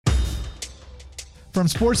From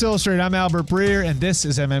Sports Illustrated, I'm Albert Breer, and this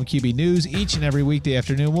is MMQB News. Each and every weekday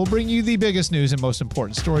afternoon, we'll bring you the biggest news and most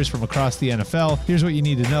important stories from across the NFL. Here's what you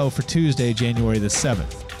need to know for Tuesday, January the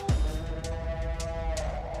 7th.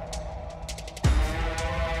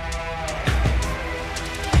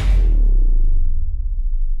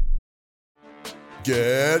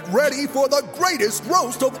 Get ready for the greatest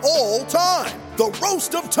roast of all time, the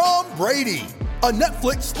Roast of Tom Brady, a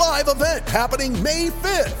Netflix live event happening May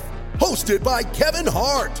 5th. Hosted by Kevin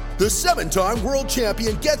Hart, the 7-time world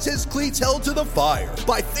champion gets his cleats held to the fire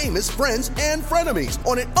by famous friends and frenemies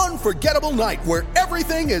on an unforgettable night where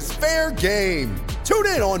everything is fair game. Tune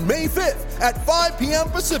in on May 5th at 5 p.m.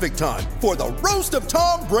 Pacific time for the Roast of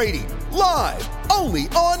Tom Brady, live only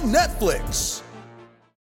on Netflix.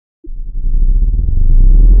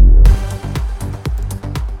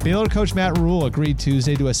 Baylor coach Matt Rhule agreed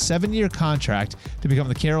Tuesday to a 7-year contract to become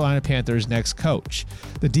the Carolina Panthers' next coach.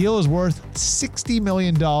 The deal is worth $60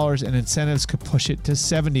 million, and incentives could push it to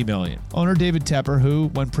 $70 million. Owner David Tepper, who,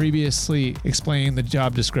 when previously explaining the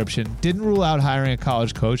job description, didn't rule out hiring a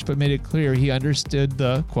college coach, but made it clear he understood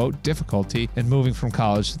the, quote, difficulty in moving from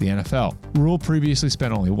college to the NFL. Rhule previously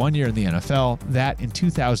spent only 1 year in the NFL, that in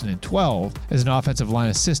 2012, as an offensive line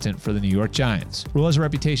assistant for the New York Giants. Rhule has a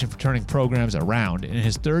reputation for turning programs around. In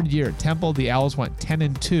his third year at Temple, the Owls went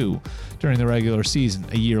 10-2 during the regular season.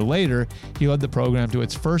 A year later, he led the program to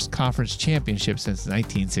its first conference championship since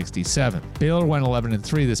 1967. Baylor went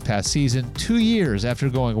 11-3 this past season, 2 years after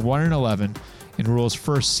going 1-11 in Rhule's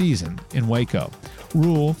first season in Waco.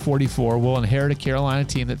 Rhule, 44, will inherit a Carolina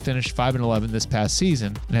team that finished 5-11 this past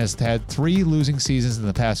season and has had 3 losing seasons in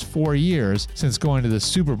the past 4 years since going to the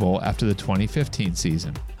Super Bowl after the 2015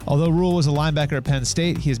 season. Although Rhule was a linebacker at Penn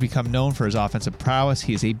State, he has become known for his offensive prowess.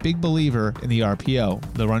 He is a big believer in the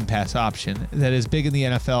RPO, the run-pass option, that is big in the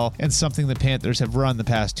NFL and something the Panthers have run the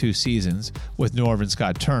past 2 seasons, with Norvin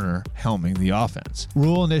Scott Turner helming the offense.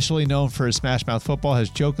 Rhule, initially known for his smash-mouth football, has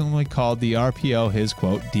jokingly called the RPO his,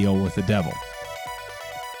 quote, deal with the devil.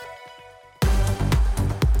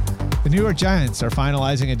 The New York Giants are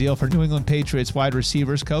finalizing a deal for New England Patriots wide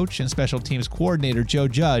receivers coach and special teams coordinator Joe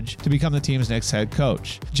Judge to become the team's next head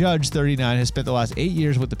coach. Judge, 39, has spent the last 8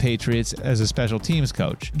 years with the Patriots as a special teams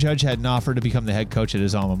coach. Judge had an offer to become the head coach at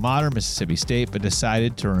his alma mater, Mississippi State, but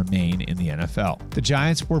decided to remain in the NFL. The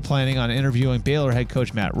Giants were planning on interviewing Baylor head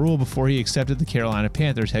coach Matt Rhule before he accepted the Carolina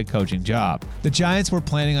Panthers head coaching job. The Giants were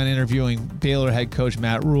planning on interviewing Baylor head coach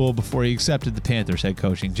Matt Rhule before he accepted the Panthers head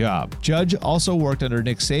coaching job. Judge also worked under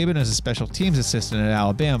Nick Saban as a special teams assistant at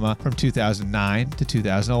Alabama from 2009 to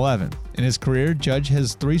 2011. In his career, Judge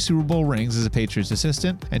has 3 Super Bowl rings as a Patriots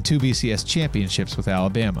assistant and 2 BCS championships with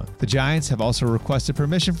Alabama. The Giants have also requested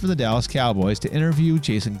permission from the Dallas Cowboys to interview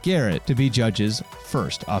Jason Garrett to be Judge's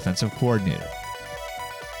first offensive coordinator.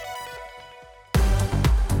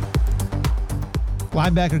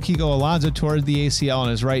 Linebacker Kiko Alonso tore the ACL on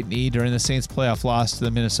his right knee during the Saints' playoff loss to the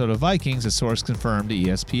Minnesota Vikings, a source confirmed to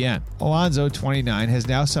ESPN. Alonso, 29, has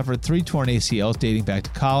now suffered 3 torn ACLs dating back to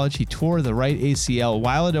college. He tore the right ACL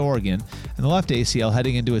while at Oregon and the left ACL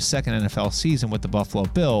heading into his second NFL season with the Buffalo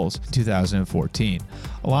Bills in 2014.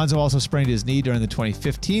 Alonso also sprained his knee during the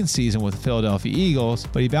 2015 season with the Philadelphia Eagles,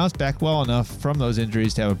 but he bounced back well enough from those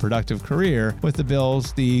injuries to have a productive career with the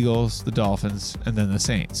Bills, the Eagles, the Dolphins, and then the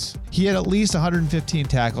Saints. He had at least 115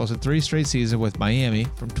 tackles in 3 straight seasons with Miami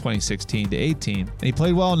from 2016 to 18, and he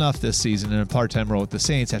played well enough this season in a part-time role with the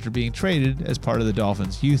Saints after being traded as part of the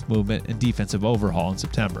Dolphins' youth movement and defensive overhaul in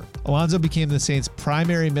September. Alonso became the Saints'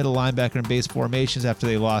 primary middle linebacker in base formations after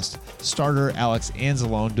they lost starter Alex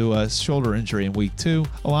Anzalone to a shoulder injury in Week 2.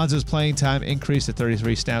 Alonso's playing time increased to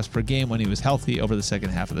 33 snaps per game when he was healthy over the second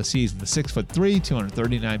half of the season. The 6'3",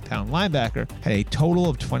 239-pound linebacker had a total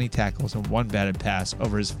of 20 tackles and 1 batted pass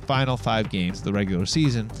over his final 5 games of the regular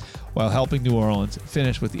season, while helping New Orleans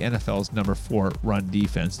finish with the NFL's number 4 run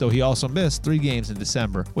defense, though he also missed 3 games in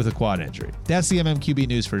December with a quad injury. That's the MMQB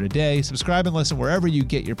news for today. Subscribe and listen wherever you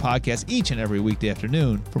get your podcasts each and every weekday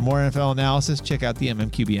afternoon. For more NFL analysis, check out the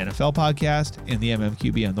MMQB NFL podcast and the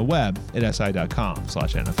MMQB on the web at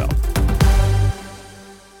si.com/NFL.